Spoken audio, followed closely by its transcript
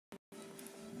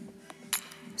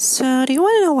So, do you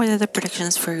want to know what are the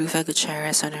predictions for Ruffa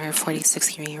Gutierrez on her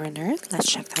 46th year on Earth? Let's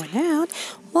check that one out.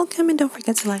 Welcome and don't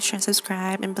forget to like, share, and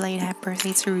subscribe. And belated happy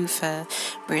birthday to Ruffa.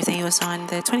 Birthday was on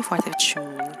the 24th of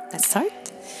June. Let's start.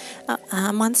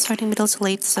 Month starting middle to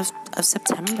late of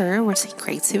September, we're seeing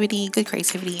creativity,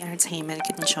 entertainment,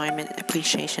 good enjoyment,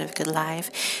 appreciation of good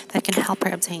life that can help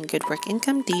her obtain good work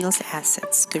income, deals,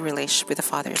 assets, good relationship with the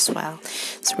father as well.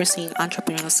 So we're seeing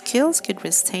entrepreneurial skills, good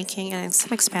risk taking, and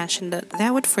some expansion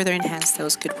that would further enhance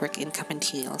those good work income and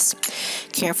deals.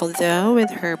 Careful though with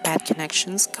her bad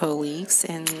connections, colleagues,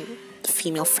 and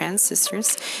female friends,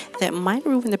 sisters, that might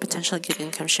ruin the potential good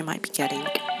income she might be getting.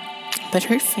 But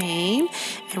her fame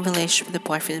and relationship with the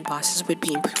boyfriend and bosses would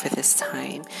be improved at this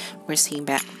time. We're seeing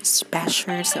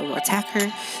bashers that will attack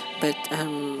her, but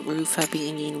Ruffa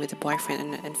being in union with the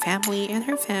boyfriend and family, and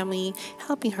her family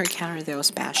helping her counter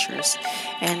those bashers.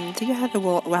 And you have the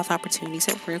wealth opportunities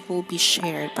at work will be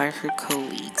shared by her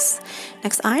colleagues.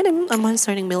 Next item, a month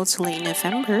starting middle to late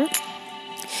November.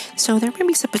 So there may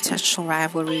be some potential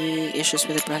rivalry, issues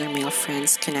with her brother, male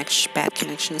friends, bad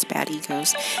connections, bad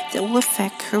egos that will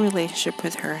affect her relationship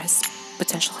with her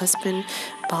potential husband,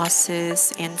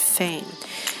 bosses, and fame.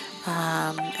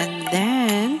 And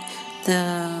then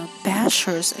the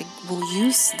bashers will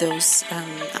use those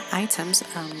items,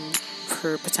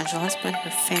 her potential husband,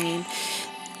 her fame,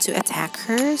 to attack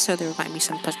her. So there might be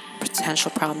some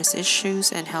potential problems,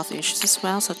 issues, and health issues as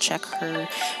well. So check her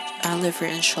liver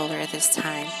and shoulder at this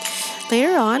time.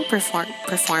 Later on,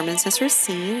 performances we're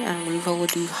seeing, Ruffa will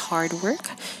do hard work.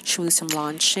 She will do some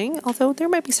launching, although there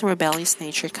might be some rebellious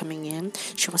nature coming in.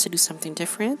 She wants to do something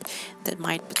different that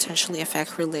might potentially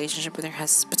affect her relationship with her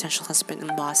potential husband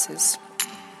and bosses.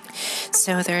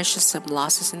 So there's just some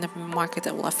losses in the market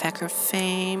that will affect her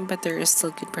fame, but there is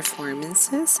still good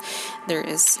performances. There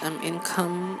is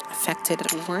income affected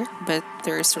at work, but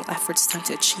there is still efforts done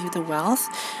to achieve the wealth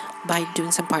by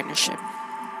doing some partnership.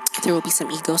 There will be some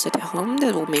egos at home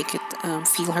that will make it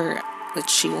feel her that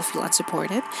she will feel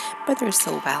unsupported, but there's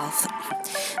still wealth.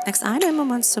 Next item, a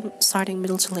month starting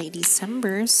middle to late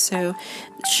December, so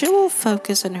she will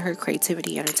focus on her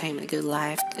creativity, entertainment, good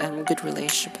life, good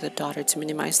relationship with the daughter to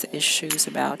minimize the issues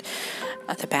about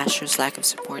the bachelor's lack of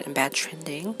support and bad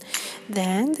trending.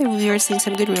 Then we are seeing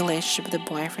some good relationship with the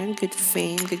boyfriend, good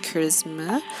fame, good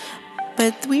charisma.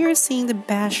 But we are seeing the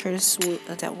bashers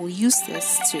that will use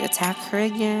this to attack her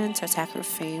again, to attack her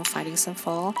fame, finding some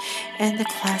fall. And the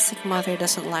classic mother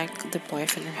doesn't like the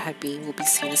boyfriend or hubby will be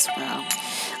seen as well.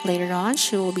 Later on,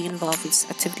 she will be involved with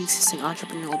activities using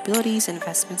entrepreneurial abilities,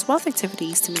 investments, wealth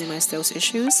activities to minimize those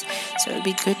issues. So it would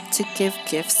be good to give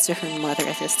gifts to her mother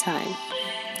at this time.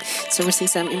 So we're seeing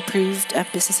some improved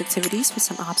business activities with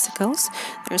some obstacles.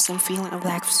 There's some feeling of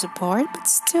lack of support, but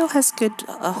still has good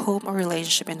home or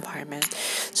relationship environment.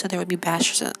 So there will be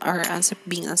bashers that are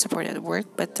being unsupported at work,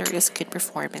 but there is good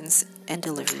performance and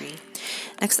delivery.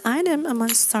 Next item, a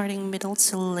month starting middle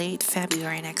to late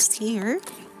February next year.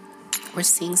 We're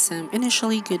seeing some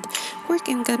initially good work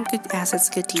income, good assets,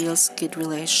 good deals, good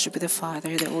relationship with the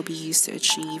father that will be used to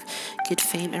achieve good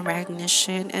fame and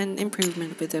recognition and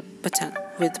improvement with the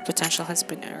potential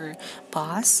husband or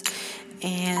boss.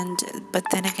 But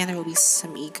then again, there will be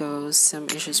some egos, some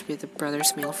issues with the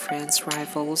brothers, male friends,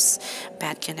 rivals,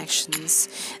 bad connections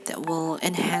that will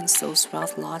enhance those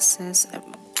wealth losses.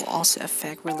 Will also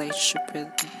affect relationship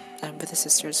with the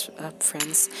sister's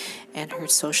friends, and her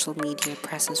social media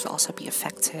presence will also be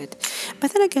affected.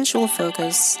 But then again, she will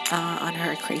focus on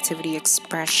her creativity,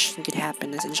 expression, good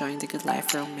happiness, enjoying the good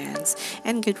life, romance,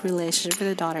 and good relationship with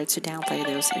the daughter to downplay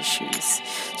those issues.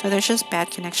 So there's just bad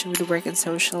connection with the work and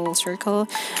social circle,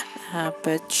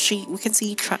 but we can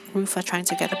see Ruffa trying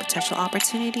to get a potential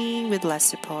opportunity with less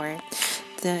support.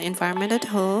 The environment at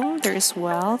home, there is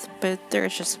wealth, but there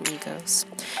is just some egos.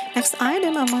 Next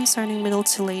item, a month starting middle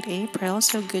to late April,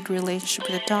 so good relationship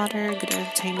with the daughter, good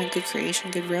entertainment, good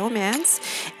creation, good romance,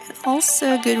 and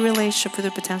also good relationship with a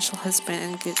potential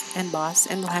husband and boss,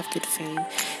 and will have good fame.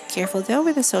 Careful though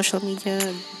with the social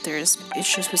media, there's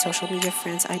issues with social media,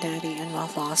 friends, identity, and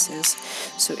wealth losses.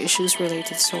 So issues related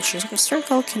to social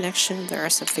circle, connection, there are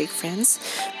some fake friends,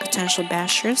 potential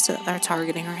bashers that are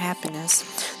targeting her happiness.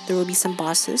 There will be some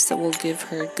bosses that will give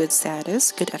her good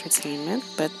status, good entertainment,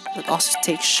 but will also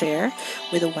take share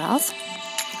with the wealth.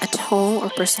 At home or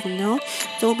personal note,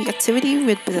 there will be activity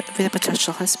with a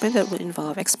potential husband that will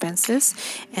involve expenses,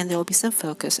 and there will be some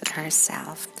focus on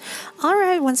herself.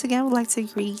 Alright, once again, I would like to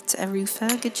greet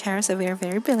Ruffa Gutierrez a very,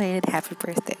 very belated happy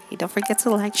birthday. Don't forget to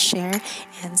like, share,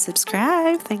 and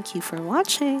subscribe. Thank you for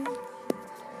watching.